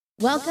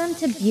Welcome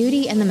to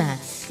Beauty and the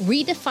Mess,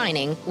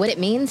 redefining what it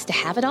means to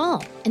have it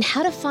all and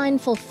how to find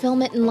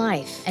fulfillment in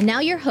life. And now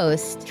your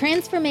host,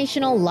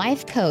 transformational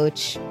life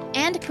coach,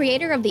 and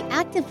creator of the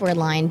activewear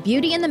line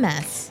Beauty and the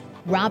Mess,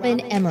 Robin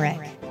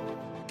Emmerich.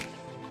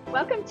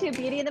 Welcome to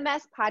Beauty and the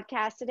Mess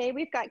podcast. Today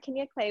we've got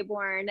Kenya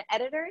Claiborne,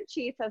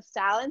 editor-in-chief of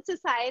Style and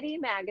Society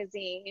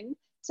magazine,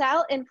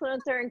 style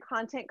influencer and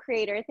content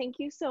creator. Thank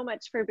you so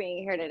much for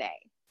being here today.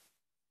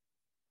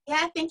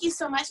 Yeah, thank you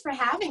so much for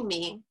having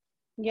me.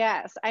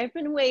 Yes, I've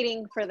been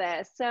waiting for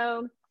this.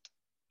 So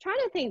trying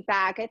to think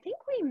back, I think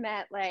we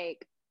met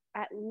like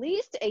at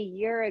least a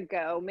year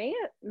ago, may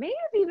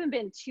have even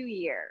been 2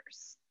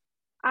 years.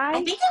 I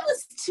think it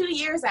was 2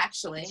 years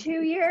actually.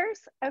 2 years?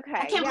 Okay.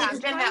 I can't believe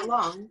it's been that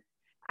long.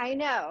 I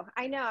know.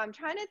 I'm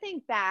trying to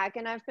think back,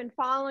 and I've been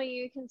following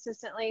you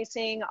consistently,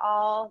 seeing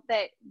all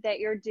that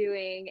you're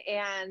doing,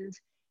 and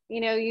you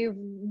know, you've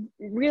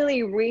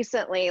really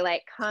recently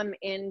like come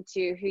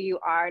into who you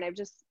are, and I've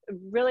just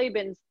really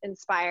been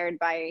inspired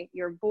by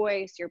your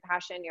voice, your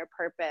passion, your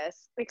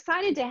purpose.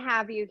 Excited to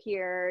have you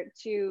here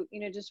to, you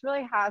know, just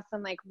really have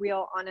some like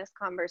real honest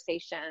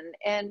conversation.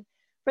 And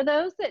for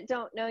those that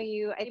don't know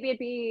you, maybe it'd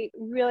be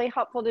really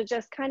helpful to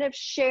just kind of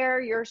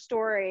share your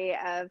story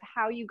of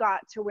how you got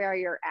to where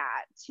you're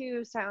at,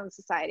 to Style and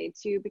Society,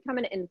 to become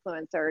an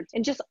influencer,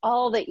 and just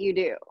all that you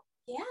do.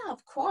 Yeah,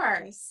 of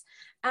course.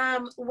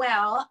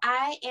 Well,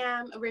 I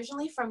am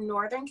originally from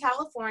Northern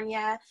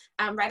California,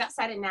 right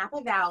outside of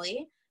Napa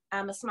Valley,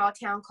 a small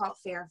town called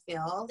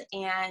Fairfield.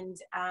 And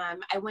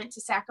I went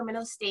to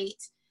Sacramento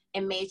State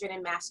and majored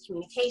in mass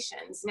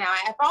communications. Now,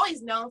 I've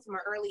always known from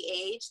an early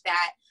age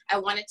that I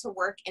wanted to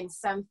work in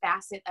some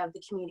facet of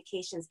the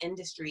communications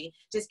industry,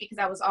 just because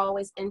I was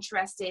always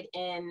interested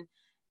in,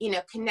 you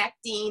know,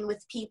 connecting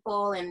with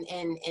people and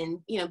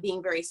you know,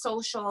 being very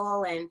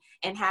social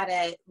and how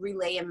to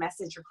relay a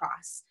message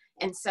across.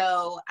 And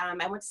so I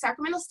went to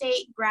Sacramento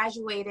State,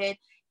 graduated,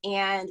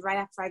 and right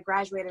after I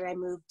graduated, I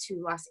moved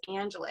to Los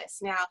Angeles.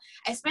 Now,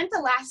 I spent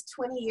the last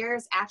 20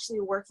 years actually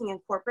working in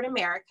corporate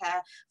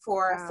America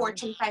for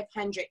Fortune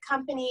 500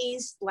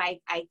 companies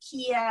like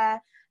IKEA,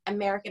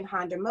 American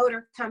Honda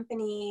Motor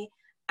Company,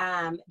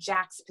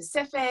 Jack's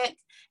Pacific,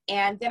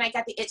 and then I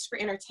got the itch for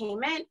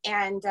entertainment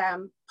and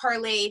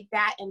parlayed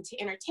that into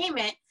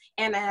entertainment.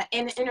 And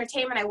in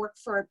entertainment, I worked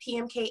for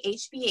PMK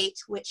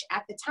HBH, which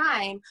at the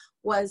time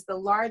was the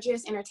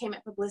largest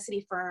entertainment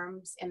publicity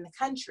firms in the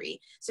country.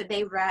 So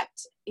they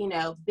repped, you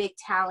know, big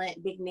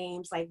talent, big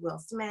names like Will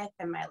Smith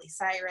and Miley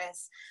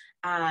Cyrus.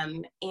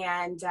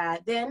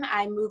 Then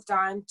I moved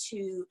on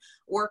to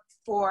work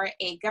for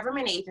a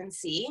government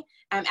agency.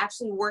 I'm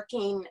actually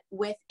working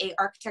with a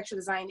architectural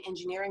design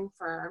engineering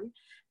firm,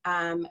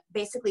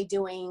 basically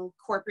doing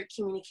corporate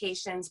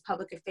communications,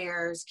 public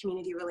affairs,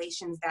 community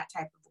relations, that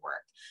type of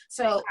work.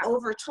 So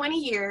over 20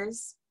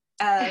 years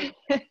of,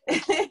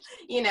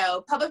 you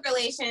know, public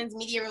relations,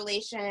 media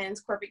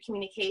relations, corporate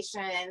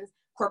communications,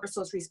 corporate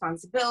social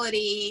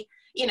responsibility,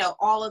 you know,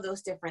 all of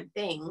those different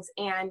things.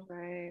 And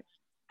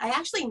I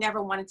actually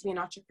never wanted to be an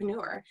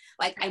entrepreneur.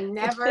 Like, I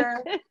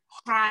never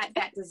had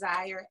that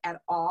desire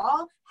at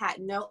all, had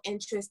no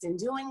interest in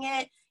doing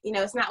it. You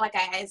know, it's not like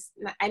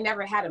I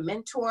never had a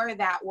mentor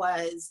that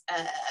was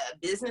a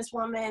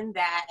businesswoman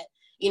that,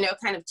 you know,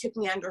 kind of took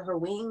me under her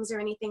wings or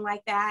anything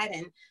like that.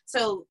 And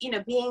so, you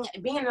know, being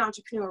an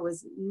entrepreneur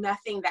was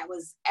nothing that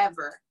was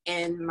ever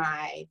in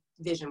my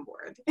vision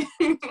board.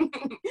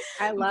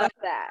 I love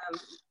that.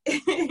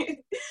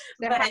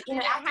 But, you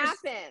know, that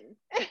happened.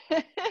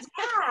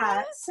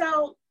 Yeah.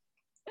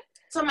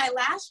 So my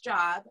last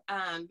job,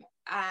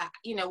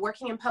 you know,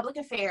 working in public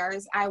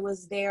affairs, I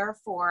was there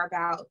for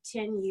about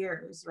 10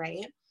 years,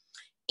 right?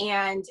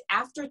 And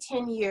after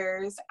 10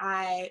 years,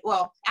 after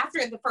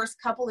the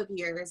first couple of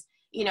years,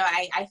 you know,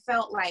 I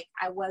felt like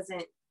I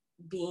wasn't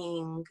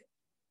being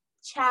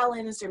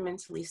challenged or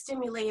mentally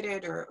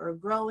stimulated or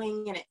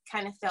growing, and it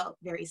kind of felt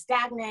very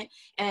stagnant.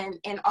 And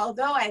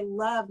although I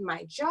loved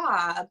my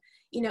job,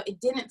 you know, it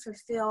didn't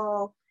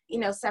fulfill, you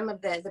know, some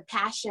of the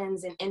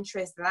passions and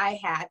interests that I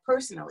had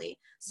personally.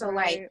 So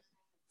like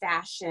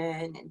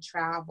fashion and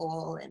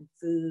travel and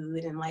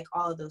food and like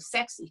all of those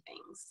sexy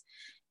things.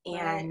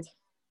 And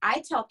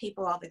I tell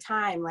people all the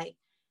time, like,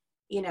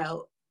 you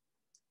know,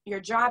 your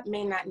job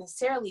may not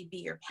necessarily be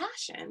your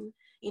passion,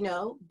 you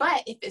know,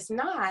 but if it's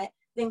not,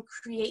 then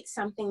create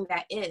something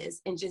that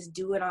is and just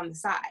do it on the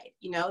side.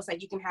 You know, it's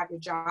like you can have your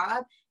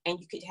job and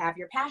you could have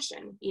your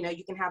passion. You know,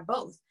 you can have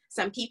both.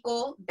 Some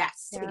people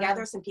that's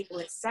together, some people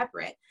it's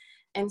separate.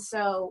 And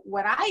so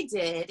what I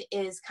did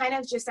is kind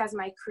of just as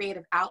my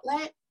creative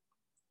outlet,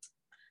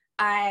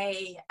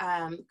 I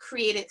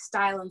created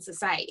Style and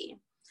Society.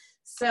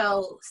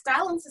 So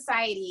Style and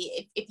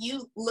Society, if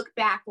you look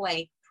back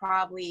like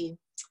probably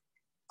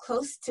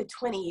close to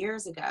 20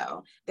 years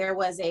ago, there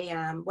was a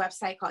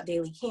website called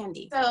Daily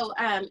Candy. So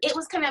it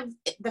was kind of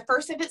the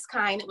first of its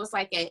kind. It was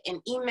like an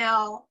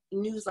email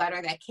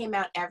newsletter that came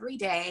out every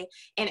day,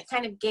 and it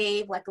kind of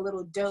gave like a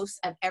little dose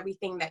of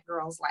everything that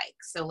girls like.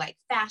 So like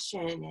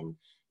fashion and,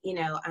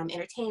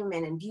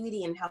 entertainment and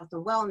beauty and health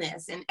and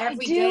wellness. And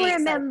every day. I do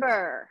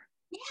remember.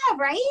 Yeah,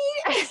 right?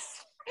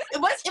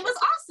 It was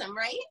awesome,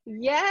 right?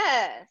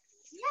 Yes.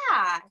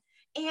 Yeah.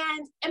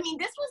 And I mean,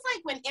 this was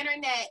like when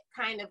internet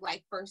kind of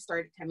like first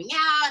started coming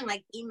out, and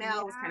like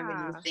email was kind of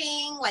a new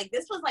thing. Like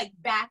this was like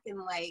back in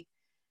like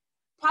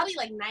probably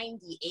like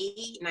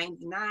 98,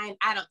 99.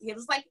 It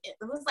was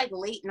like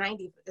late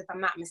 90s, if I'm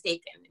not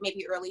mistaken,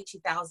 maybe early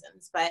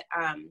 2000s.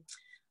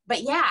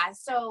 But yeah,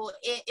 so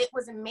it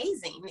was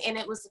amazing. And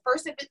it was the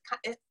first of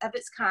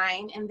its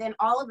kind. And then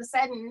all of a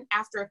sudden,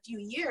 after a few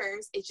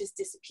years, it just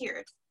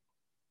disappeared.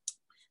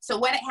 So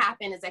what had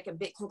happened is like a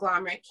big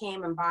conglomerate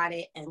came and bought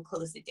it and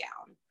closed it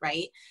down,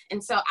 right?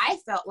 And so I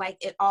felt like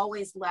it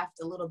always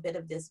left a little bit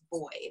of this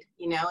void,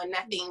 and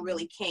nothing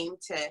really came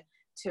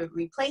to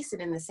replace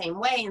it in the same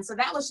way. And so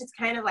that was just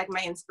kind of like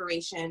my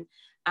inspiration,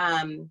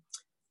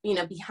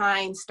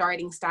 behind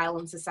starting Style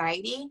and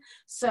Society.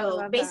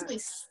 So basically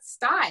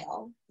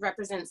style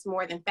represents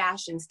more than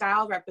fashion.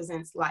 Style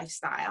represents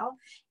lifestyle,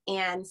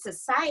 and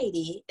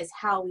society is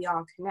how we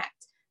all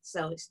connect.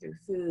 So it's through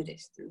food,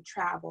 it's through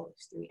travel,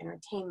 it's through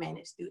entertainment,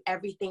 it's through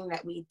everything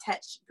that we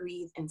touch,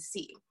 breathe, and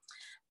see.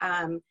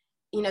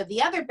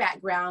 The other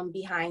background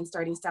behind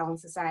starting Style and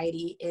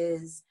Society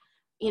is,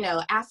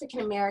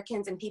 African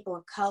Americans and people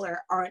of color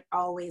aren't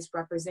always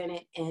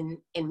represented in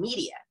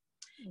media.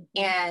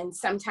 Mm-hmm. And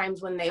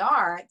sometimes when they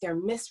are, they're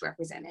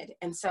misrepresented.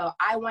 And so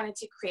I wanted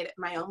to create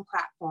my own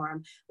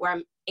platform where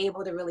I'm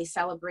able to really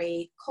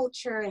celebrate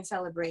culture and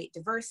celebrate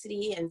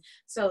diversity. And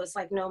so it's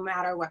like, no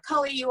matter what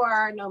color you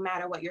are, no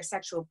matter what your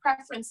sexual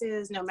preference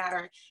is, no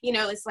matter,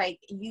 it's like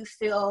you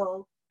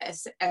feel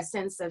a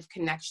sense of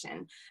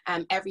connection.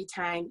 Every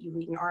time you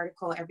read an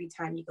article, every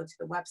time you go to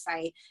the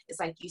website, it's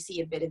like you see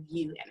a bit of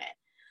you in it.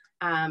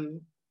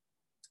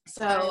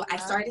 So I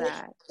started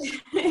that.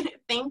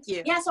 Thank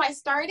you. Yeah, so I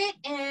started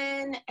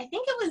in, I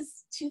think it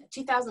was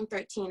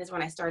 2013 is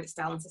when I started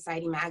Style and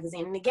Society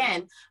magazine. And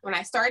again, when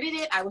I started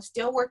it, I was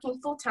still working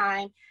full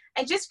time.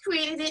 I just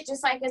created it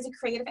just like as a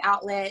creative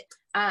outlet,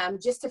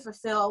 just to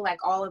fulfill like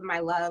all of my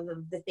love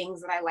of the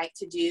things that I like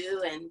to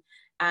do, and,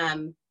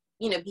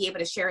 be able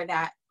to share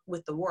that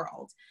with the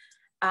world.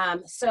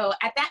 So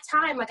at that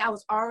time, like I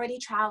was already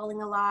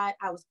traveling a lot.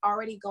 I was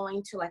already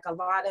going to like a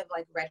lot of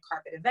like red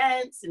carpet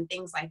events and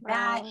things like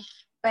that.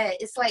 But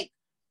it's like,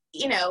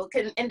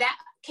 and that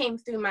came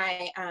through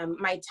my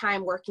my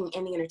time working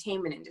in the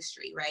entertainment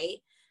industry,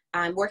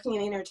 right? Working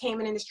in the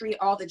entertainment industry,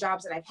 all the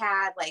jobs that I've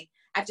had, like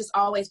I've just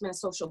always been a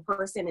social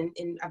person,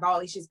 and I've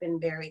always just been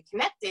very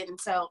connected. And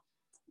so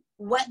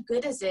what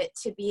good is it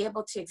to be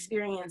able to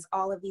experience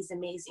all of these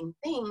amazing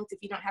things if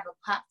you don't have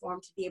a platform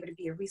to be able to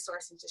be a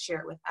resource and to share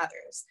it with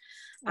others?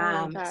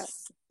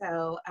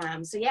 So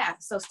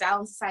Style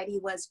and Society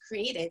was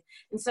created.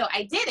 And so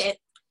I did it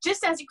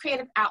just as a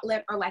creative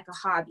outlet or like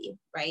a hobby,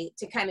 right?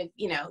 To kind of,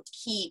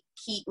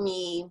 keep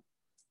me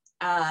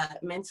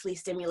mentally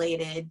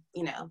stimulated,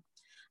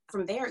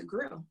 From there it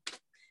grew.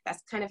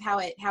 That's kind of how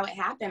it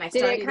happened.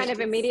 Did it kind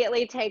of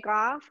immediately take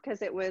off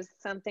because it was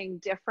something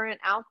different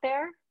out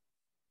there?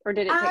 Or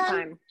did it take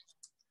time?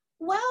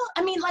 Well,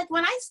 I mean, like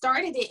when I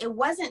started it,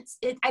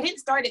 I didn't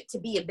start it to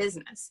be a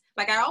business.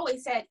 Like I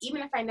always said,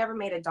 even if I never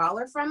made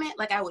 $1 from it,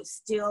 like I would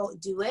still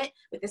do it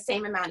with the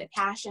same amount of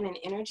passion and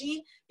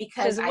energy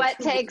because what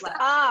takes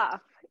off.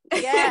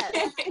 Yes.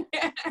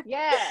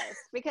 Yes.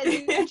 Because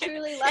you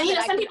truly love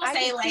it. Some people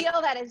say I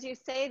feel that as you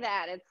say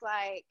that, it's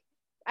like,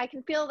 I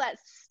can feel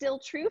that's still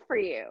true for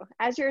you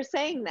as you're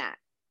saying that.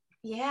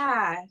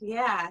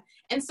 Yeah.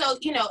 And so,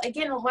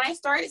 again, when I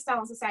started Style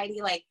and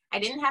Society, like I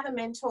didn't have a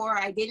mentor.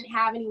 I didn't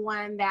have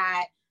anyone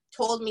that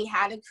told me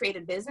how to create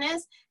a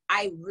business.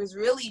 I was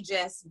really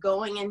just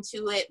going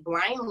into it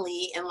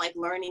blindly and like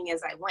learning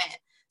as I went.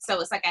 So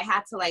it's like I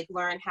had to like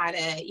learn how to,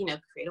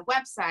 create a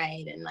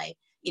website and like,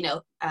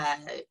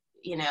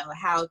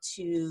 how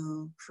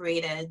to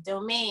create a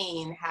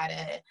domain, how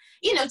to,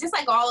 just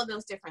like all of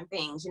those different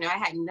things. I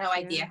had no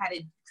idea how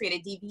to create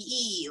a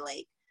DBE,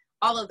 like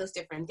all of those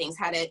different things,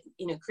 how to,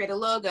 create a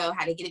logo,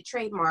 how to get a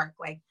trademark,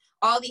 like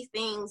all these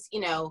things,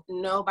 no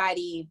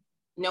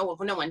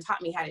one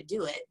taught me how to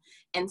do it.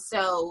 And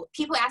so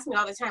people ask me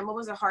all the time, what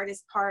was the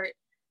hardest part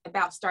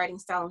about starting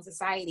Style and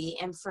Society?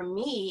 And for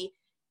me,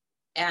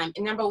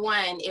 number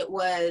one, it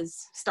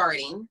was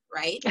starting,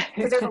 right?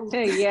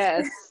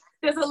 Yes.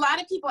 There's a lot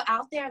of people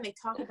out there and they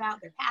talk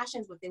about their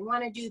passions, what they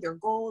want to do, their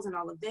goals and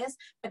all of this,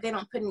 but they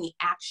don't put any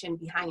action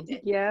behind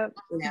it. Yeah.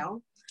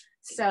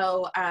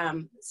 So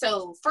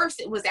first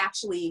it was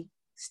actually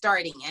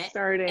starting it.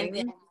 And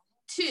then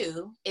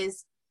 2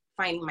 is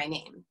finding my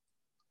name.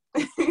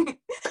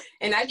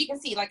 And as you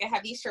can see, like I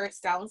have these shirts,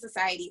 Style and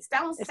Society.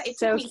 Style and Society. It's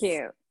so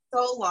cute.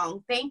 So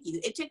long. Thank you.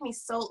 It took me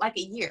like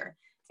a year.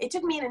 It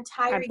took me an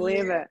entire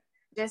year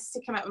just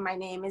to come up with my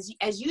name.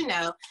 As you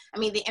know, I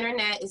mean, the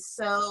internet is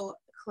so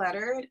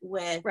cluttered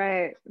with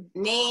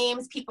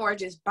names. People are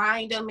just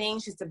buying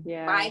domains just to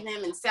buy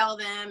them and sell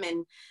them.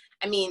 And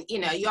I mean,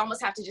 you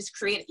almost have to just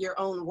create your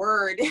own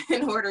word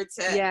in order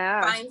to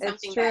find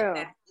something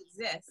that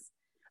exists.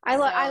 I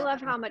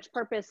love how much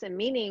purpose and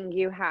meaning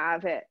you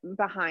have it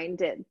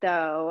behind it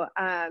though,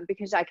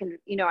 because I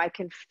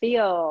can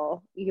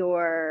feel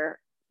your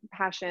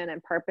passion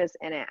and purpose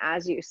in it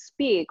as you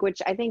speak,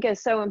 which I think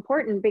is so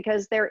important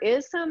because there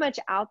is so much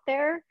out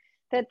there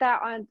that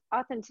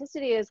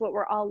authenticity is what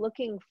we're all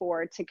looking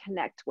for to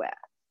connect with.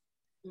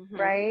 Mm-hmm.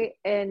 Right.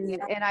 And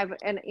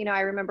I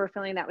remember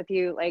feeling that with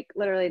you, like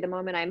literally the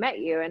moment I met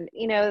you, and,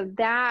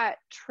 that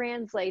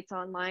translates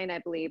online, I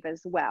believe,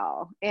 as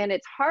well. And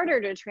it's harder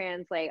to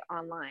translate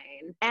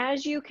online.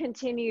 As you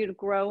continued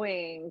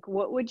growing,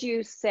 what would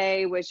you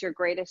say was your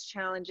greatest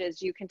challenge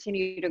as you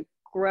continue to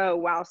grow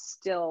while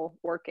still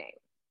working?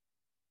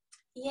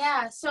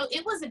 Yeah. So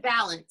it was a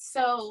balance.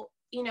 So,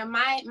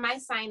 my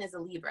sign is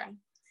a Libra.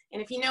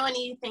 And if you know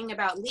anything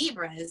about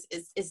Libras,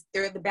 is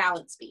they're the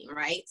balance beam,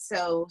 right?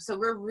 So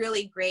we're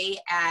really great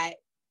at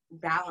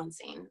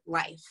balancing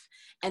life.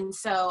 And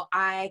so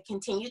I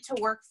continued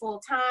to work full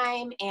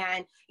time,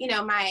 and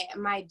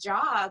my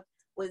job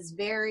was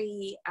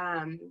very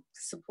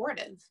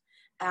supportive.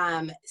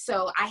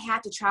 So I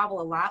had to travel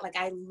a lot. Like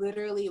I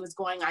literally was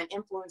going on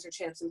influencer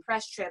trips and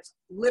press trips,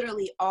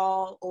 literally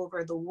all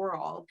over the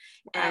world.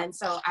 Wow. And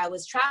so I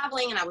was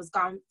traveling and I was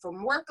gone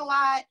from work a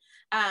lot.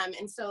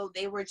 And so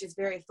they were just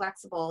very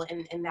flexible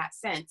in that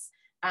sense.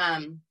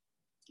 And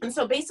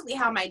so basically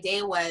how my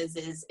day was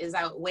is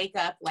I would wake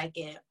up like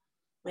at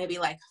maybe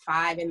like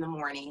 5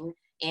 a.m.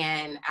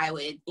 and I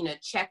would,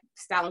 check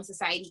Style &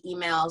 Society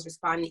emails,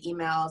 respond to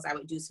emails. I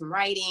would do some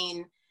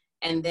writing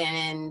and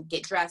then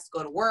get dressed,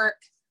 go to work.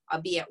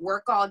 I'll be at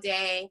work all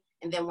day.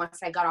 And then once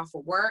I got off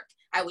of work,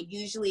 I would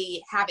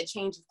usually have a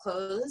change of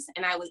clothes,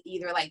 and I would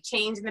either like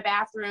change in the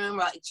bathroom or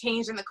like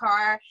change in the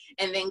car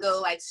and then go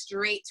like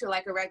straight to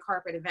like a red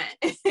carpet event,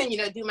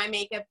 do my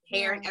makeup,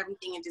 hair and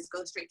everything and just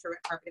go straight to a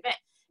red carpet event.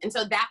 And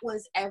so that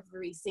was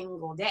every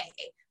single day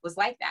was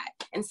like that.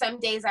 And some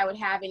days I would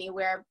have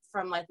anywhere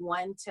from like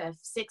 1 to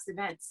 6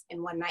 events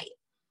in one night,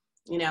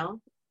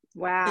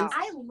 Wow. And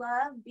I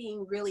love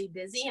being really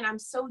busy, and I'm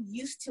so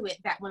used to it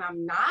that when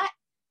I'm not,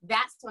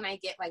 that's when I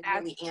get like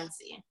really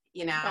antsy,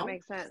 That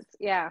makes sense.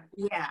 Yeah.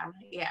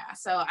 Yeah.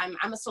 So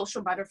I'm a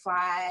social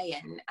butterfly,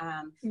 and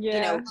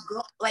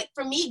like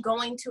for me,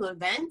 going to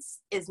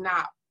events is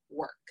not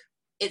work.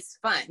 It's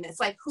fun. It's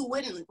like, who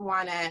wouldn't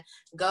want to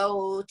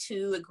go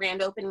to a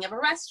grand opening of a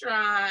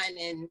restaurant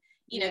and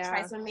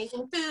try some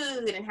amazing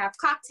food and have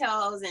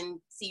cocktails and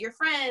see your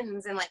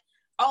friends and like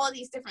all of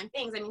these different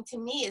things. I mean, to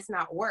me, it's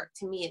not work.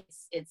 To me,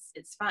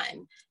 it's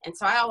fun. And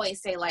so I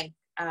always say, like,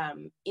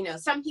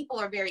 some people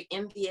are very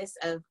envious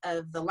of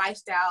the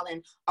lifestyle,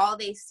 and all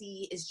they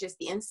see is just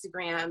the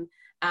Instagram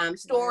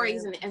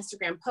stories and the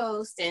Instagram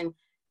posts, and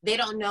they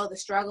don't know the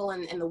struggle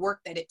and the work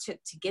that it took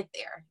to get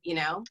there,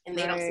 and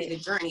they don't see the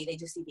journey. They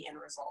just see the end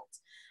result.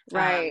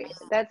 Right.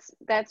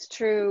 That's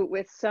true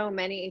with so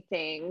many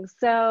things.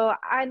 So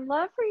I'd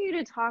love for you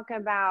to talk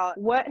about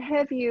what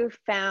have you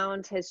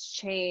found has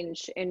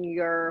changed in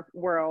your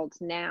world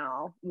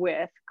now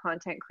with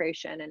content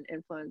creation and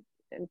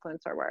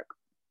influencer work.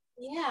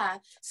 Yeah.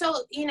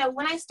 So,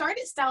 when I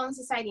started Style &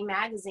 Society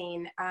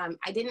magazine,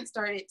 I didn't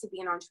start it to be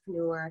an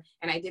entrepreneur,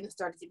 and I didn't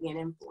start it to be an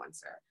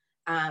influencer.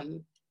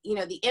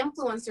 The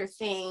influencer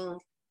thing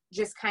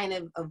just kind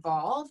of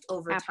evolved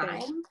over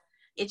time.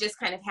 It just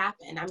kind of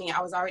happened. I mean,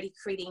 I was already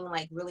creating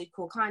like really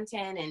cool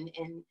content,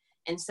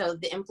 and so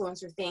the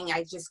influencer thing,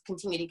 I just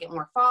continued to get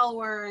more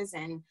followers,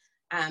 and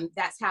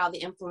that's how the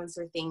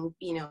influencer thing,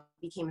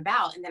 became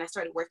about. And then I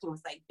started working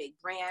with like big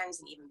brands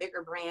and even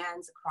bigger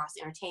brands across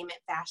entertainment,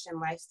 fashion,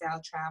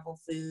 lifestyle, travel,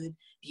 food,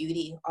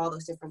 beauty, all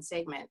those different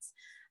segments.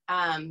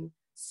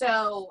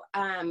 So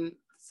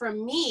for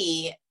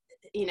me,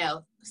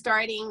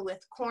 starting with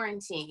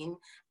quarantine,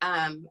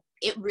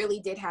 it really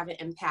did have an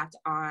impact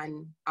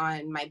on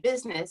my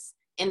business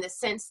in the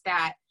sense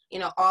that,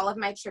 all of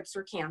my trips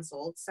were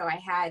canceled. So I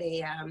had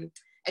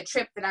a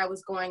trip that I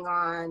was going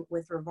on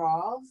with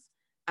Revolve.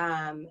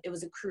 It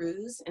was a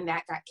cruise, and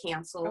that got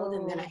canceled.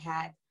 And then I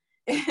had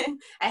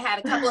I had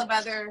a couple of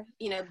other,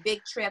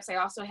 big trips. I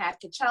also had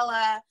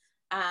Coachella,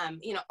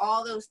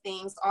 all those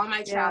things, all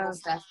my travel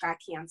stuff got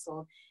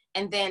canceled.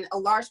 And then a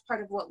large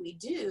part of what we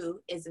do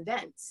is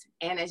events.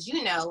 And as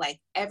you know, like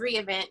every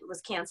event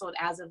was canceled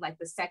as of like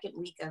the second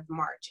week of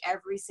March,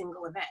 every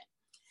single event.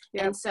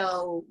 Yep. And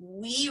so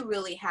we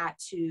really had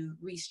to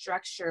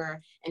restructure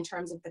in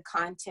terms of the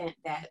content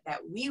that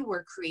we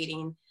were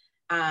creating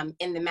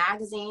in the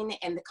magazine,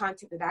 and the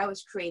content that I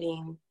was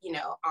creating,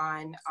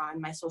 on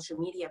my social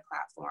media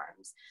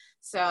platforms.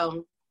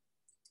 So,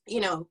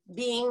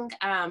 being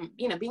on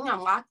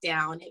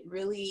lockdown, it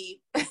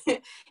really,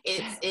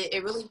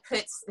 it really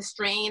puts the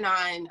strain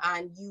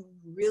on you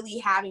really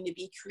having to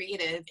be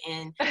creative,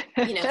 and,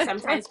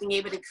 sometimes being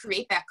able to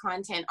create that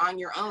content on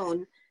your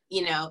own,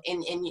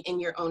 in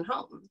your own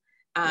home.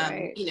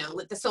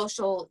 With the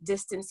social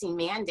distancing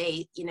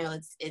mandate,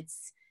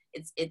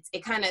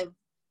 it kind of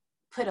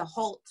put a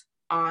halt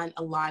on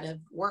a lot of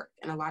work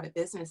and a lot of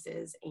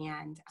businesses.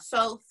 And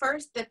so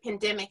first the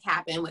pandemic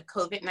happened with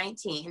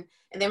COVID-19.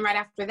 And then right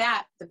after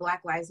that, the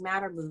Black Lives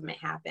Matter movement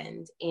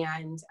happened.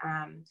 And,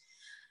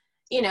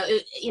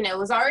 it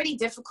was already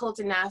difficult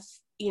enough,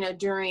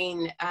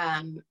 during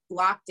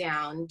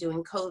lockdown,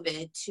 during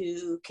COVID,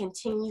 to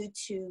continue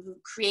to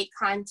create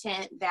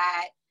content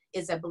that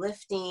is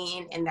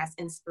uplifting and that's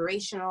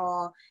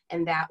inspirational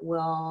and that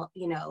will,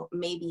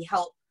 maybe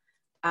help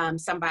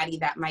somebody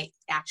that might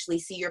actually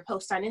see your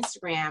post on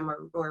Instagram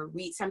or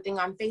read something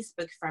on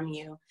Facebook from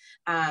you.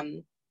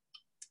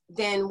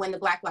 Then when the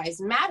Black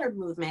Lives Matter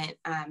movement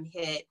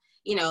hit,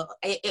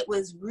 it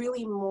was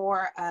really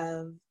more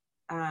of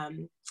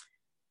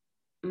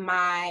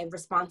my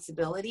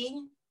responsibility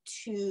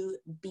to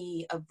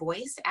be a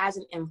voice as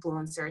an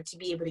influencer, to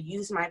be able to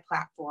use my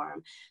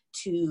platform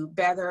to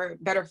better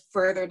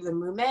further the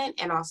movement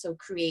and also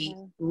create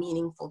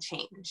meaningful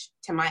change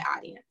to my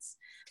audience.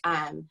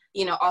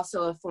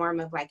 Also a form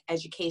of like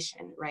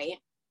education, right?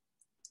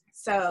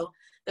 So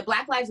the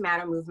Black Lives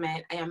Matter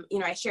movement,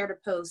 I shared a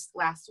post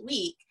last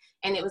week,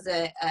 and it was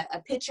a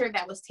picture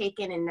that was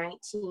taken in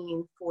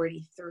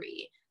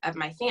 1943 of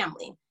my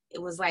family.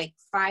 It was like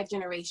 5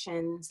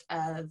 generations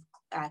of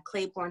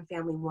Claiborne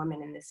family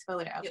women in this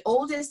photo. The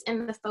oldest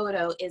in the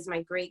photo is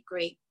my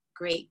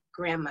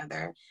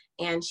great-great-great-grandmother,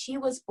 and she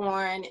was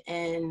born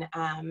in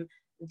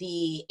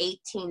the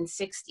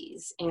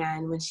 1860s.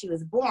 And when she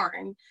was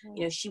born,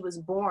 she was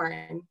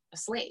born a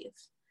slave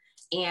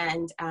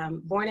and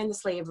born into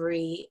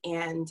slavery.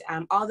 And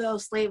although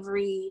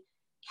slavery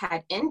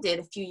had ended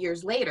a few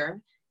years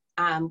later,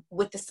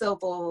 with the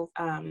Civil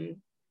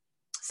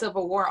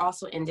War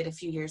also ended a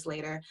few years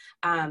later,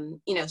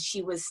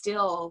 she was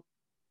still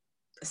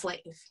a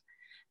slave.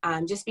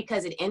 Just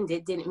because it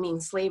ended didn't mean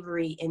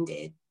slavery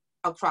ended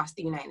across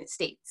the United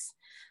States.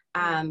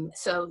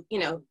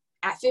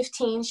 At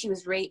 15, she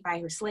was raped by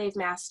her slave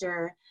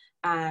master.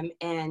 And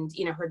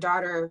her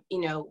daughter,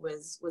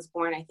 was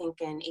born, I think,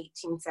 in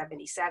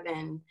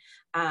 1877.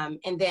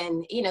 And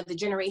then, the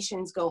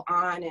generations go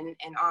on and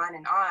on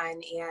and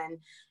on. And,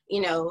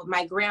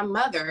 my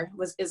grandmother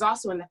is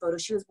also in the photo.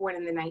 She was born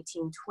in the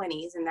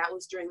 1920s. And that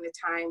was during the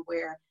time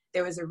where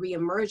there was a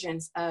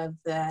reemergence of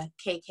the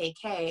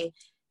KKK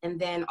and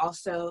then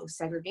also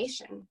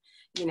segregation,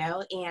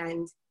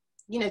 and,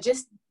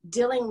 just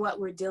dealing what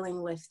we're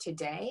dealing with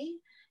today.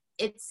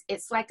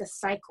 It's like a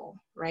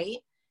cycle,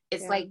 right?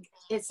 It's like,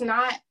 it's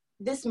not,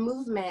 this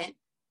movement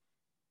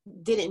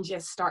didn't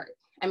just start.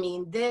 I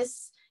mean,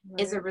 this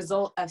is a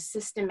result of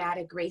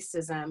systematic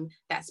racism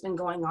that's been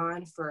going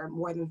on for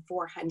more than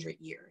 400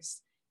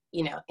 years,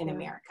 in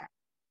America.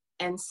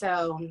 And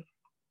so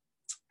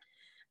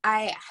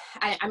I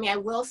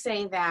will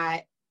say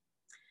that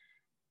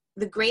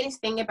the greatest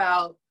thing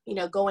about,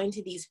 going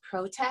to these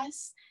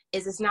protests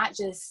is it's not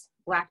just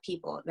Black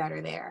people that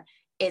are there.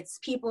 It's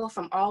people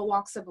from all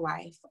walks of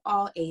life,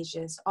 all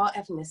ages, all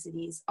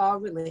ethnicities, all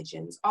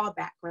religions, all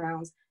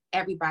backgrounds,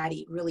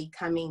 everybody really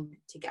coming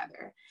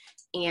together.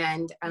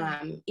 And,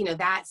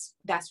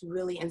 that's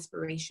really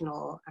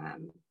inspirational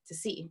to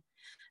see.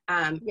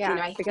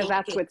 Because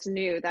that's what's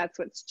new. That's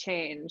what's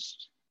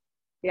changed.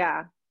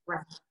 Yeah.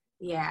 Right.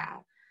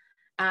 Yeah.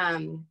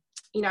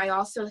 I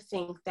also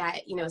think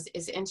that,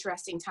 it's an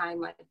interesting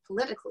time, like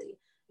politically,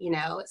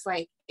 it's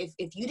like,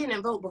 if you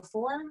didn't vote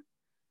before,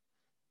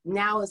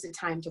 now is the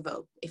time to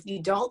vote. If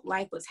you don't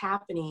like what's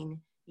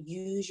happening,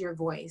 use your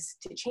voice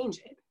to change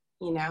it,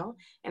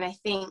 And I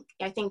think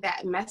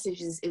that message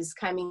is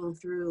coming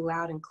through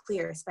loud and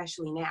clear,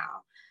 especially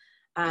now.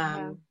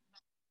 I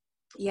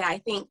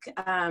think,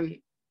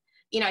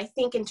 I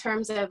think in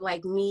terms of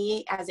like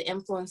me as an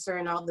influencer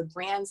and all the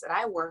brands that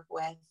I work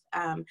with,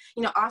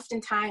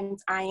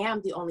 oftentimes I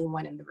am the only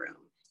one in the room.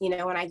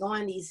 When I go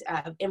on these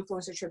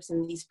influencer trips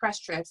and these press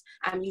trips,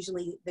 I'm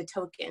usually the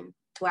token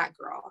Black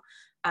girl.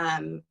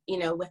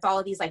 With all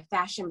of these like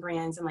fashion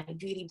brands and like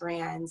beauty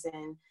brands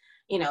and,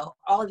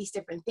 all of these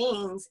different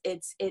things,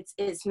 it's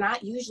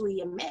not usually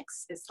a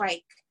mix. It's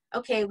like,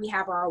 okay, we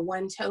have our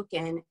one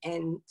token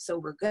and so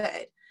we're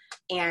good.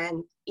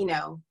 And,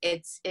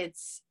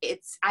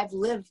 I've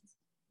lived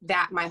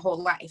that my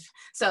whole life.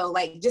 So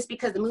like, just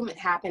because the movement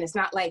happened, it's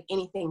not like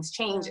anything's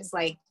changed. It's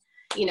like,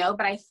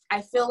 but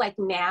I feel like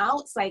now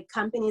it's like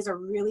companies are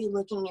really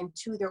looking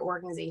into their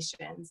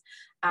organizations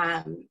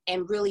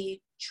and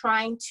really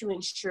trying to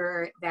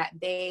ensure that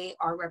they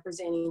are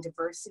representing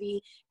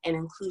diversity and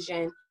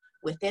inclusion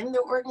within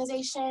their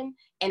organization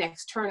and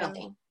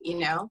externally,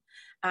 it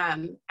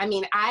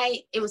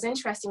was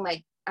interesting,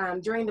 like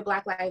during the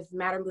Black Lives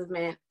Matter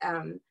movement,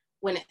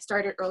 when it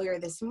started earlier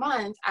this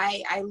month,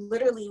 I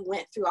literally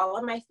went through all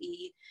of my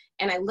feed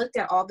and I looked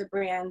at all the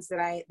brands that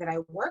I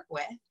work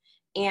with.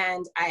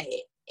 And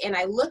I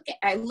looked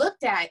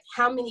at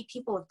how many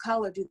people of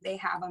color do they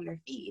have on their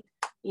feed,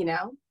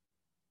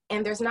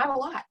 and there's not a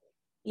lot,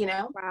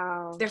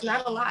 Wow. There's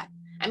not a lot.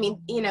 I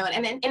mean,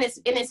 and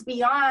it's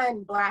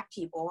beyond Black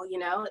people,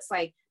 it's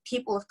like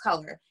people of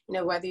color,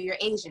 whether you're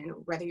Asian,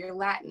 whether you're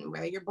Latin,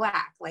 whether you're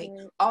Black, like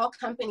all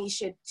companies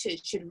should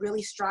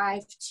really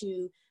strive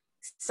to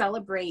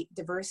celebrate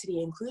diversity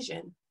and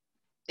inclusion.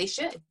 They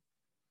should.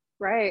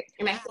 Right.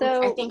 And I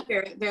think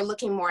they're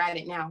looking more at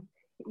it now.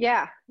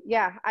 Yeah,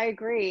 I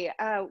agree.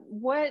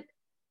 What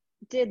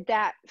did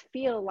that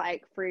feel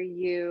like for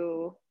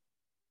you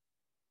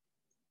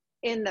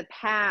in the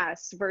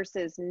past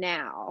versus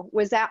now?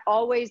 Was that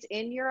always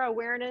in your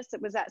awareness?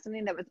 Was that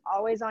something that was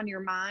always on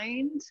your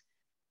mind?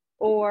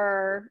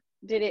 Or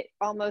did it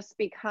almost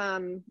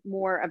become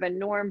more of a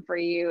norm for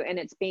you and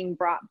it's being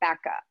brought back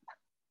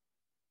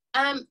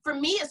up? For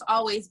me, it's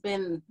always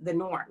been the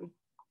norm.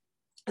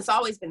 It's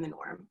always been the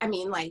norm. I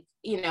mean, like,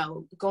 you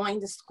know,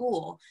 going to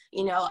school,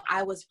 you know,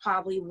 I was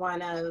probably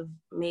one of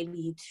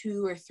maybe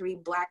 2 or 3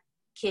 Black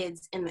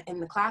kids in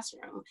the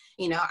classroom.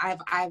 You know,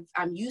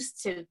 I'm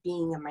used to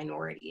being a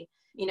minority.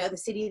 You know, the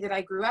city that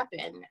I grew up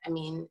in, I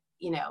mean,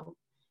 you know,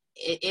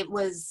 it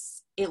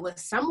was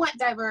somewhat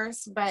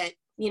diverse, but,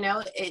 you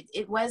know,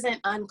 it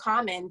wasn't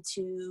uncommon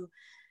to,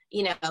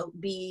 you know,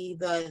 be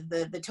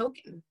the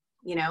token,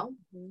 you know.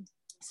 Mm-hmm.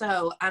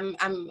 So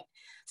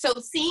so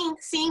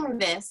seeing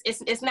this,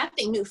 it's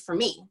nothing new for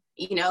me,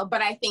 you know,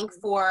 but I think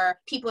for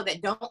people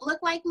that don't look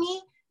like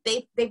me,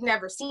 they've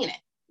never seen it.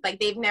 Like,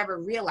 they've never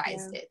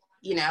realized it,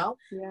 you know.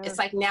 It's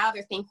like now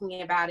they're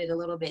thinking about it a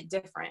little bit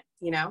different,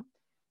 you know.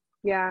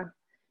 Yeah.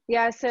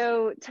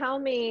 So tell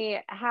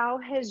me, how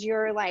has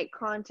your like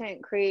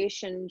content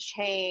creation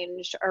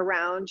changed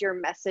around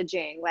your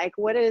messaging? Like,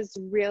 what is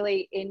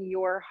really in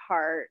your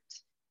heart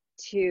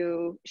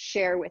to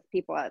share with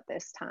people at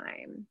this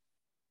time?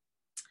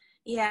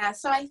 Yeah,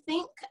 so I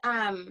think,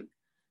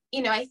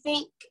 you know, I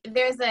think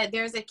there's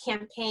a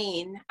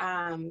campaign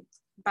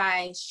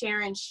by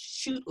Sharon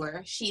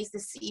Schutler. She's the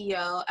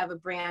CEO of a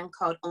brand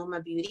called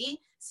Oma Beauty.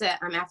 It's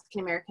an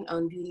African-American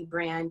owned beauty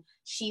brand.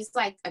 She's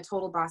like a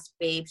total boss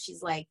babe.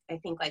 She's like, I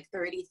think like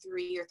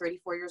 33 or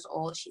 34 years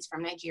old. She's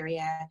from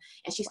Nigeria.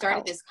 And she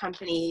started this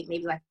company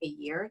maybe like a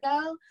year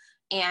ago.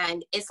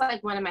 And it's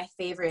like one of my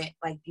favorite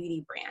like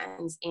beauty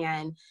brands.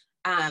 And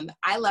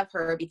I love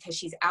her because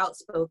she's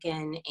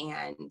outspoken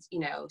and, you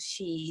know,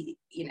 she,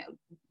 you know,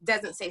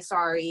 doesn't say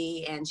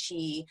sorry, and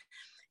she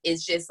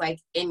is just like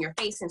in your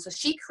face. And so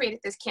she created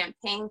this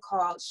campaign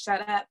called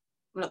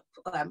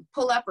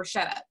Pull Up or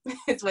Shut Up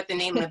is what the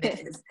name of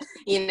it is,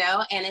 you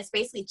know, and it's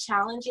basically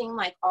challenging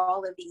like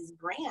all of these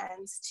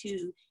brands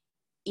to,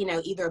 you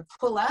know, either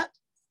pull up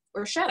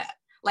or shut up.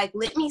 Like,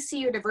 let me see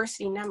your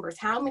diversity numbers.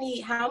 How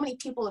many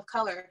people of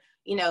color,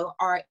 you know,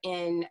 are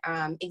in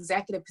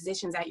executive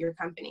positions at your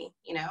company,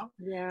 you know?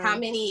 Yeah. How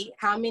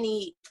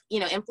many, you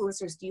know,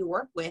 influencers do you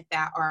work with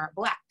that are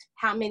Black?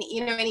 How many,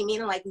 you know what I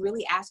mean? Like,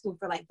 really asking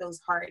for like those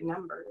hard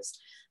numbers.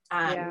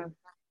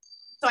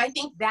 So I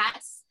think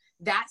that's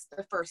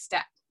the first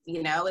step,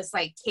 you know. It's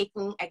like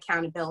taking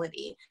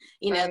accountability.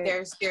 You know,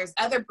 there's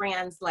other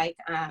brands like,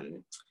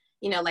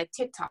 you know, like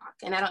TikTok.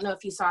 And I don't know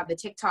if you saw the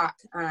TikTok,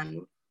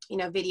 you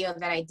know, video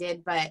that I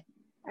did, but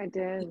I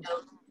did. You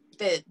know,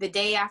 the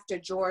day after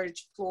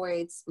George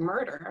Floyd's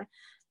murder,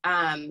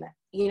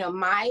 you know,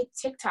 my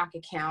TikTok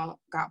account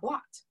got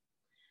blocked.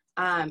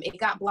 It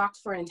got blocked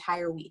for an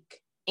entire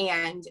week.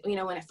 And, you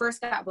know, when it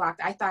first got blocked,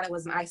 I thought it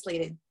was an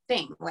isolated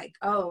thing. Like,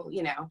 oh,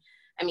 you know,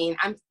 I mean,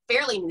 I'm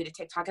fairly new to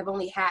TikTok. I've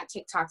only had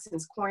TikTok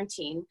since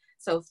quarantine.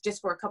 So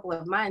just for a couple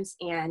of months.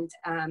 And,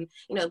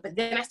 you know, but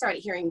then I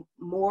started hearing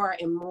more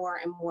and more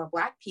and more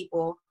Black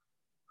people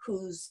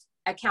whose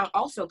account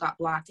also got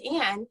blocked,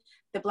 and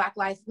the Black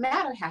Lives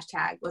Matter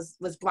hashtag was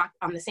blocked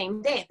on the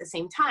same day at the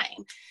same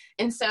time.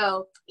 And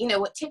so, you know,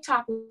 what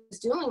TikTok was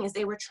doing is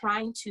they were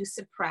trying to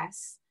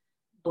suppress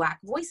Black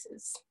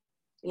voices,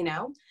 you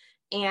know,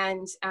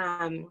 and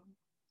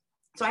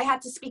so I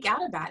had to speak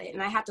out about it,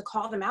 and I had to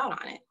call them out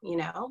on it, you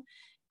know.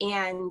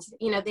 And,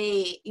 you know,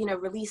 they, you know,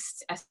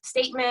 released a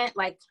statement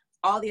like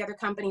all the other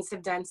companies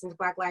have done since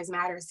Black Lives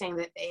Matter, saying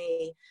that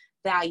they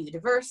value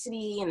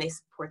diversity and they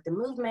support the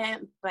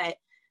movement. But,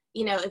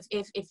 you know,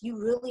 if you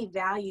really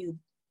value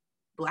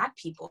Black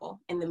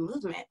people in the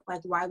movement,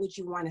 like, why would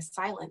you want to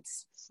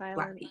silence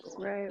Black people?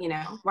 Right. You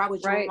know, why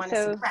would you want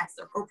to suppress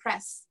or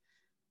oppress,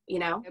 you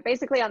know?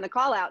 Basically on the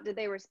call out, did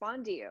they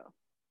respond to you?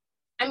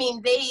 I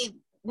mean,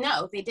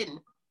 no, they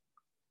didn't.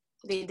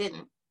 They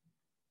didn't.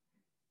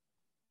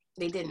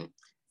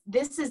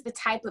 This is the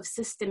type of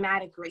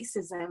systematic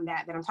racism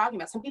that I'm talking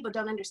about. Some people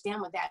don't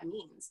understand what that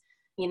means.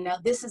 You know,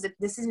 this is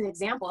an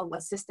example of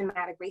what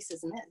systematic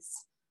racism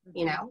is,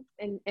 you know?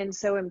 And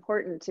so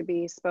important to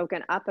be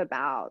spoken up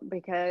about,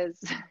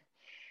 because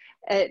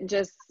it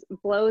just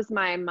blows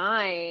my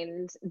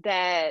mind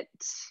that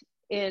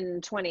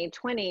in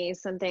 2020,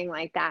 something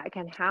like that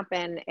can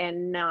happen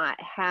and not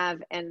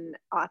have an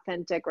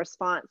authentic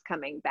response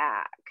coming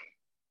back.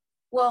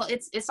 Well,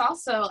 it's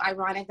also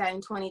ironic that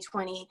in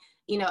 2020,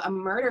 you know, a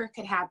murder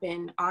could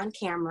happen on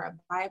camera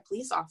by a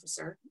police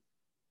officer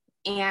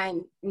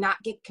and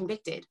not get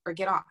convicted or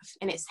get off.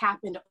 And it's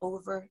happened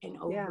over and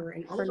over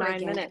and over for 9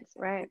 again. minutes,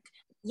 right?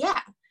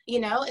 Yeah. You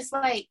know, it's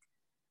like,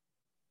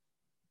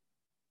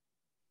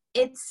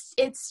 it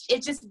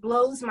just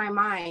blows my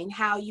mind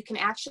how you can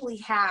actually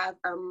have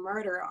a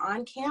murder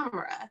on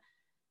camera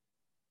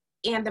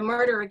and the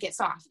murderer gets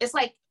off. It's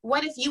like,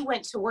 what if you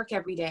went to work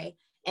every day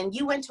and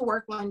you went to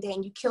work one day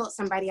and you killed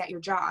somebody at your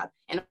job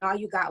and all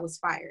you got was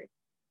fired?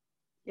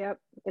 Yep.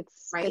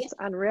 Right? It's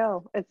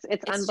unreal.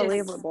 It's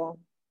unbelievable.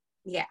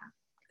 Yeah.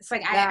 It's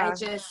like, Yeah. I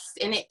just,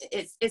 and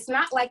it's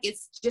not like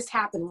it's just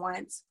happened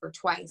once or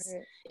twice.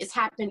 Right. It's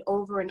happened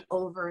over and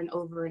over and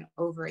over and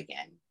over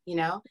again, you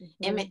know?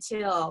 Emmett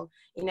Till,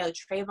 you know,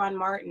 Trayvon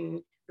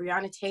Martin,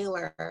 Breonna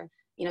Taylor,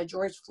 you know,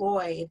 George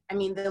Floyd. I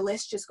mean, the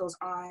list just goes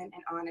on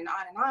and on and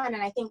on and on.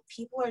 And I think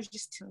people are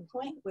just to the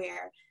point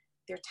where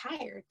they're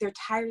tired. They're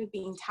tired of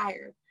being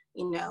tired.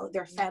 You know,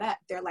 they're fed up.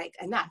 They're like,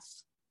 enough.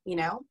 You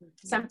know,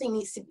 something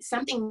needs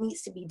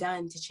to be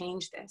done to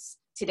change this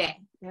today,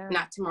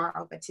 not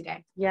tomorrow, but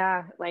today.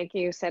 Yeah, like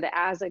you said,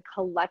 as a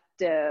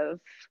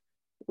collective,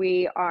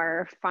 we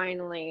are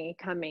finally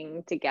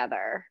coming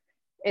together.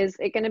 Is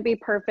it going to be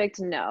perfect?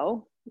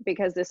 No,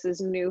 because this is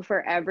new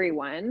for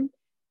everyone.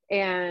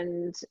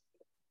 And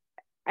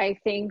I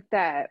think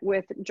that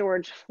with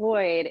George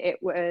Floyd, it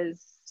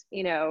was,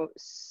 you know,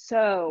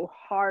 so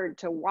hard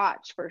to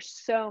watch for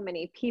so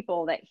many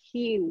people that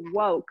he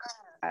woke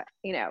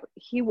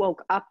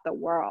up the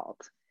world,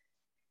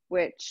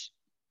 which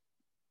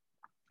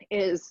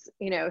is,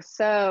 you know,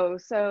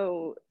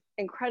 so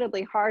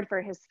incredibly hard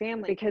for his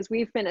family, because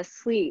we've been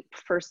asleep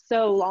for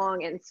so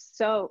long and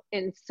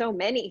so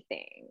many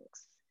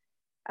things.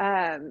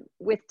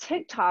 With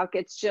TikTok,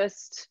 it's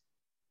just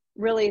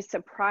really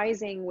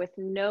surprising with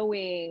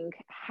knowing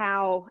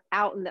how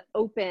out in the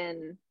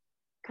open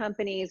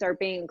companies are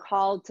being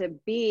called to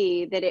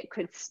be, that it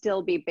could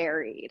still be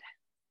buried.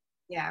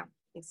 Yeah,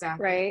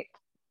 exactly. Right.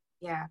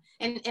 Yeah.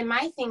 And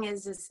my thing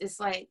is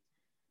like,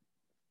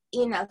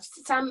 you know,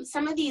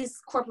 some of these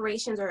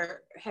corporations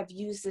have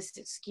used this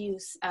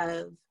excuse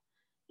of,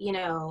 you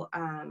know,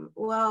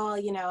 well,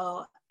 you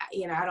know,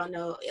 I don't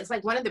know. It's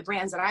like one of the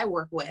brands that I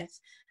work with,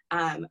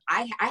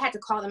 I had to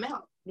call them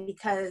out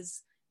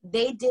because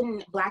they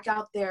didn't black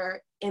out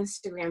their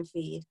Instagram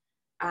feed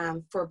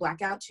for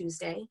Blackout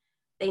Tuesday.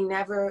 They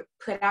never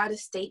put out a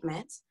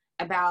statement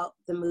about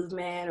the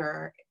movement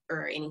or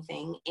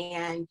anything.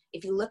 And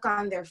if you look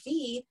on their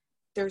feed,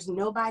 there's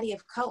nobody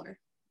of color,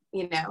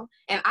 you know,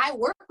 and I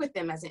work with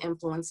them as an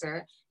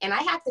influencer, and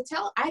I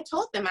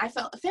told them I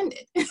felt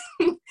offended.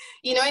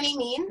 You know what I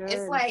mean? Good.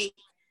 It's like,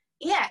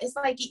 yeah, it's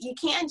like you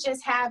can't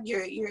just have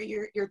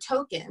your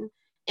token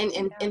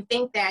and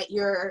think that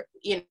you're,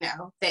 you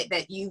know,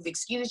 that you've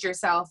excused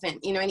yourself and,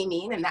 you know what I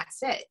mean? And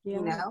that's it, you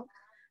know?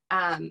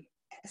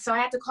 So I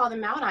have to call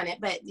them out on it.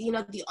 But, you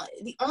know,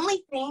 the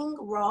only thing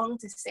wrong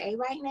to say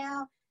right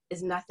now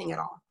is nothing at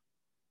all.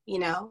 You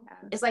know,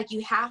 it's like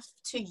you have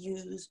to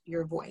use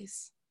your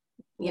voice,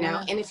 you know,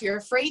 and if you're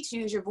afraid to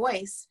use your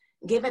voice,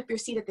 give up your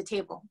seat at the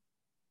table.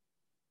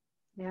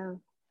 Yeah.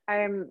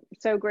 I'm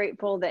so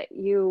grateful that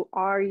you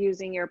are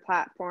using your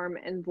platform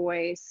and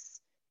voice,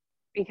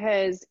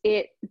 because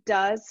it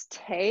does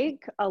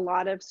take a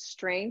lot of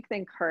strength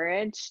and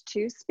courage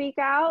to speak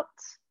out.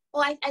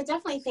 Well, I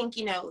definitely think,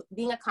 you know,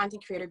 being a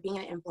content creator, being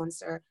an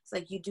influencer, it's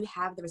like you do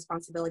have the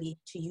responsibility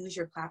to use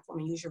your platform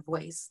and use your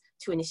voice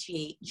to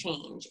initiate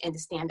change and to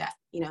stand up,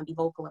 you know, and be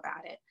vocal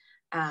about it.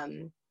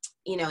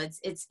 You know,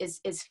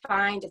 it's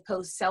fine to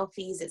post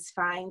selfies. It's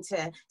fine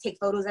to take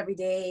photos every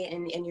day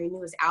in your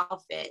newest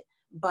outfit.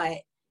 But,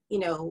 you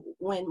know,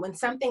 when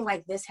something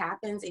like this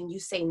happens and you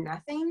say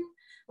nothing,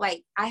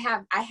 like I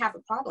have a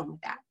problem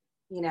with that,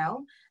 you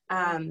know?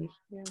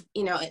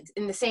 You know,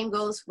 and the same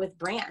goes with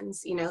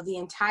brands. You know, the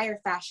entire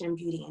fashion and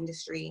beauty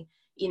industry,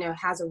 you know,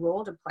 has a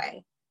role to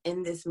play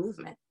in this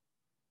movement.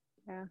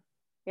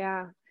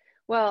 Yeah.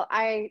 Well,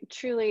 I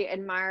truly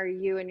admire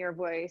you and your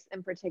voice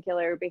in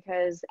particular,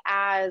 because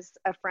as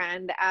a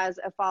friend, as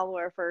a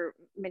follower for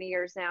many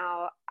years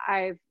now,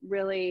 I've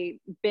really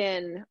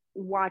been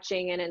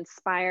watching and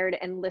inspired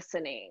and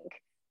listening,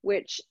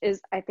 which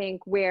is, I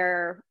think,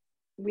 where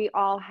we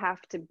all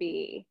have to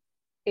be,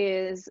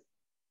 is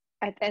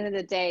at the end of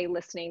the day,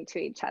 listening to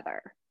each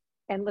other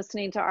and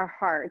listening to our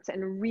hearts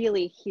and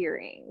really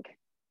hearing.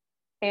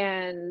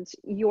 And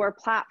your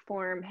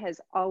platform has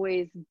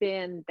always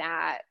been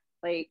that,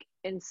 like,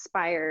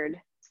 inspired,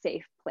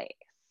 safe place.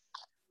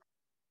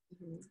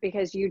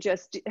 Because you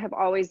just have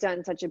always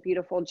done such a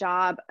beautiful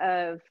job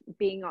of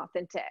being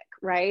authentic,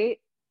 right?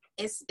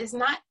 It's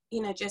not,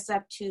 you know, just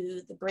up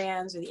to the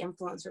brands or the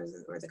influencers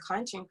or the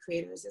content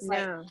creators. It's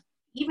like,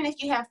 even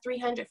if you have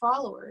 300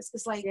 followers,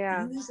 it's like,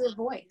 use your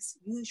voice,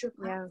 use your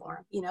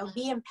platform, you know,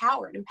 be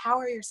empowered,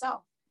 empower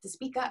yourself to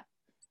speak up,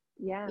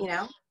 you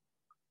know?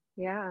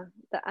 Yeah,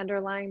 the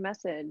underlying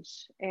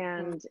message.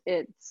 And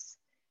it's,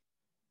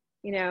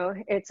 you know,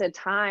 it's a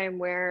time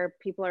where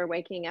people are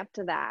waking up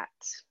to that.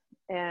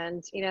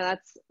 And, you know,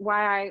 that's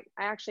why I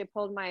actually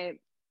pulled my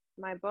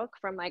book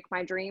from, like,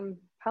 my dream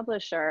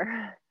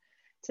publisher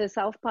to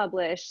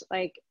self-publish,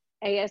 like,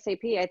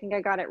 ASAP. I think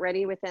I got it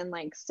ready within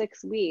like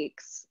 6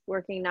 weeks,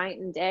 working night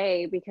and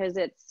day, because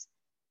it's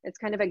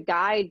kind of a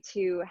guide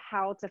to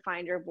how to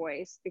find your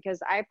voice. Because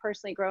I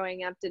personally,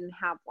 growing up, didn't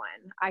have one.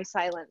 I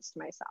silenced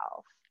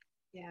myself.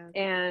 Yeah.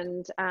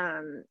 And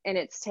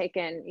it's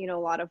taken, a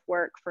lot of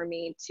work for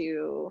me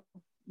to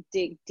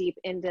dig deep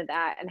into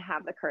that and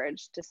have the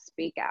courage to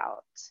speak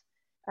out.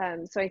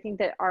 So I think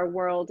that our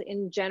world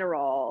in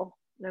general,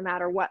 no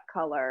matter what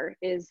color,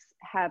 is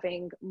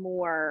having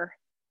more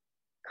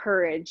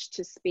courage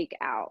to speak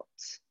out.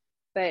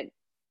 But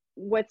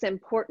what's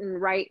important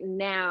right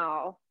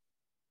now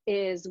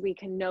is we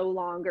can no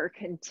longer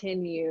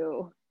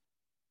continue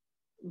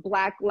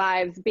Black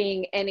lives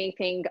being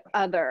anything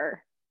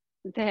other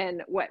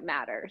than what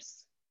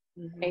matters.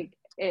 Mm-hmm. Like,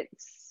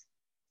 it's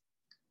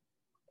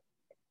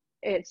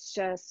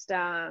just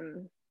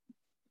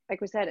like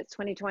we said, it's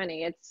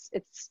 2020.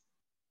 It's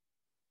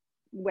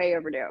way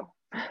overdue.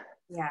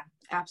 Yeah,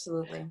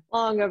 absolutely.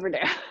 Long overdue.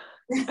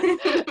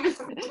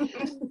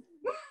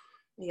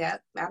 Yeah,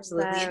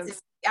 absolutely.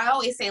 I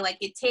always say, like,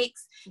 it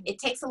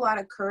takes a lot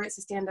of courage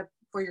to stand up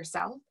for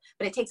yourself,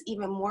 but it takes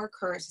even more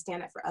courage to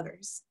stand up for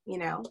others,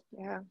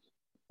 Yeah.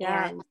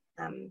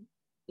 And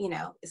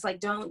it's like,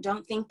 don't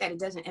think that it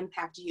doesn't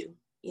impact you.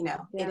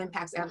 It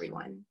impacts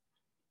everyone.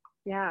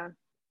 Yeah.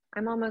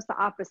 I'm almost the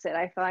opposite.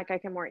 I feel like I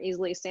can more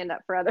easily stand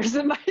up for others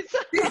than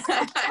myself.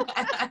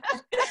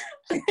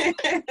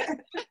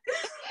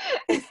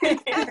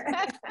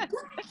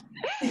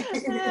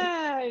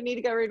 I need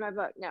to go read my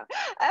book. No.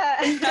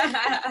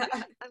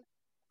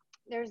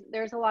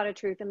 There's a lot of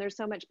truth, and there's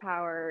so much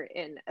power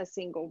in a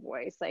single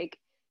voice. Like,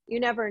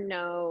 you never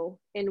know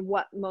in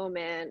what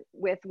moment,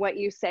 with what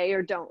you say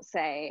or don't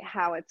say,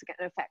 how it's going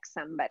to affect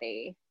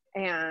somebody,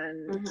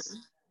 and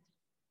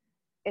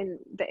and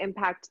the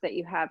impact that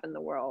you have in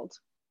the world.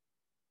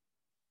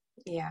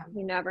 Yeah.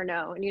 You never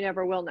know, and you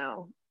never will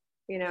know,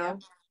 Yeah.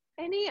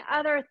 Any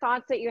other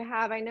thoughts that you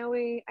have? I know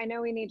we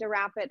need to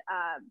wrap it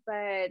up,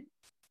 but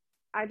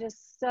I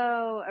just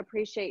so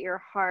appreciate your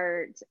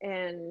heart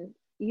and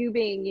you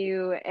being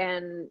you,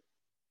 and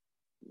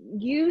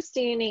you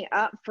standing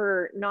up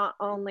for not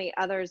only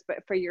others,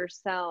 but for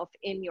yourself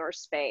in your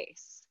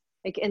space,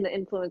 like in the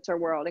influencer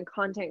world and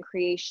content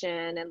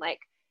creation. And like,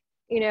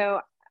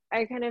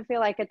 I kind of feel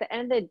like at the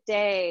end of the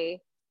day,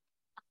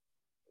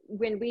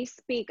 when we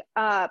speak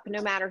up,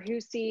 no matter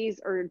who sees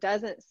or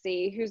doesn't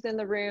see, who's in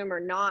the room or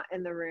not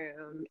in the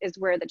room, is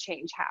where the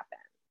change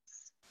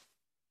happens.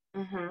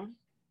 Mm-hmm.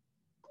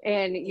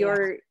 And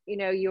you're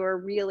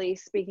really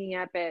speaking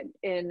up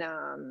in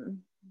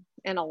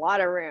a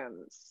lot of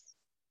rooms,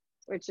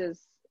 which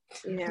is,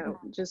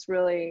 just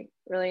really,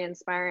 really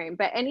inspiring.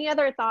 But any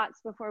other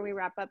thoughts before we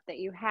wrap up that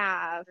you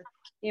have,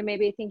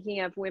 maybe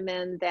thinking of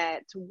women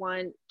that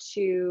want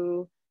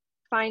to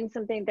find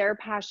something they're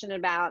passionate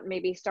about,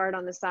 maybe start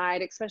on the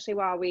side, especially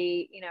while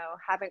we,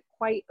 haven't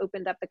quite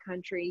opened up the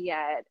country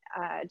yet.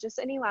 Just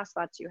any last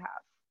thoughts you have?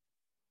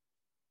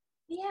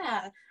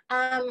 Yeah.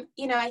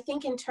 I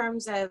think in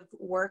terms of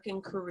work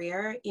and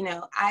career,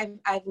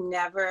 I've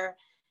never,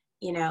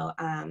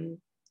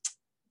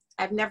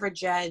 I've never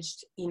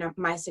judged,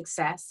 my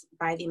success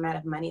by the amount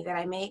of money that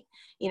I make.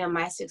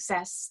 My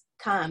success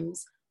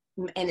comes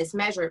and is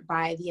measured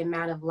by the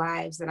amount of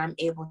lives that I'm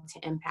able to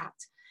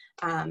impact.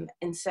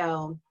 And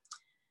so,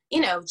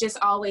 just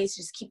always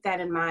just keep that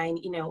in mind.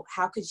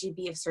 How could you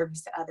be of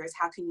service to others?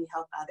 How can you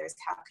help others?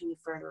 How can you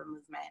further a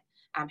movement?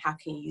 How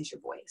can you use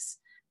your voice?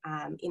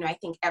 I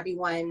think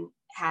everyone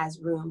has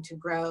room to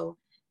grow,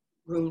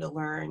 room to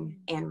learn,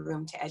 and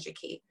room to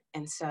educate.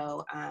 And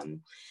so, I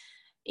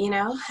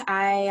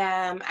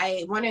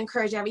want to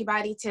encourage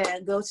everybody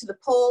to go to the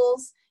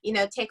polls,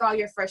 take all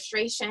your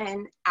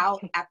frustration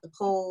out at the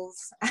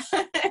polls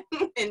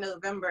in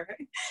November.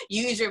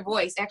 Use your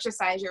voice,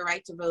 exercise your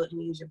right to vote,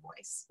 and use your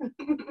voice.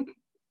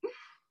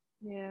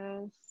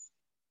 Yes.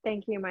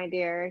 Thank you, my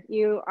dear.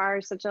 You are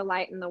such a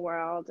light in the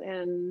world,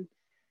 and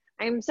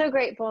I'm so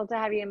grateful to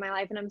have you in my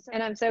life, and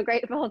I'm so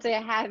grateful to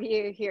have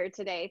you here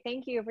today.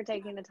 Thank you for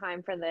taking the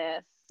time for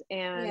this,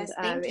 and yes,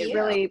 it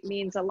really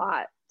means a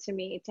lot to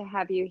me to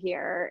have you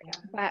here. Yeah.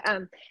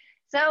 But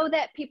so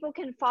that people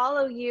can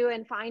follow you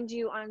and find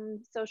you on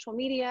social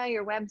media,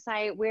 your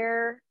website,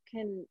 where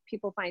can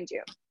people find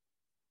you?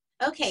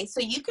 Okay,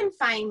 so you can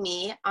find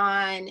me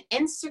on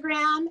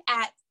Instagram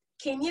at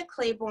Kenya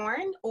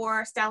Claiborne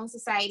or Styling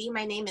Society.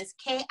 My name is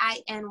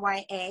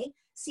KINYA.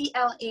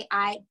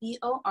 CLAIBORNE.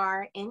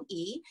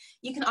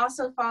 You can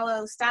also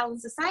follow Styling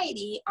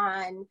Society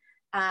on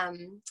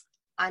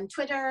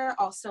Twitter,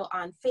 also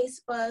on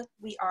Facebook.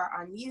 We are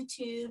on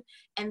YouTube,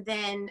 and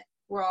then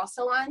we're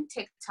also on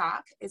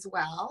TikTok as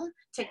well.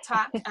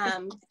 TikTok,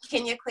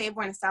 Kenya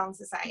Claiborne Styling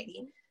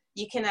Society.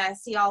 You can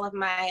see all of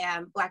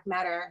my Black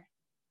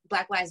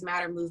Lives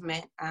Matter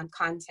movement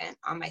content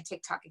on my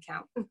TikTok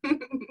account.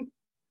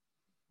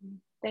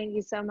 Thank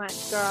you so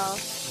much, girl.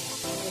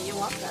 You're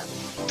welcome.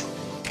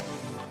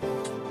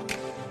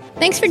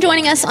 Thanks for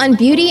joining us on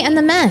Beauty and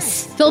the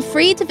Mess. Feel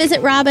free to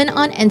visit Robin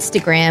on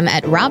Instagram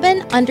at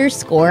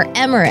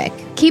Robin_Emmerich.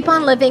 Keep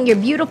on living your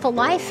beautiful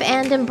life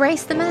and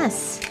embrace the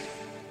mess.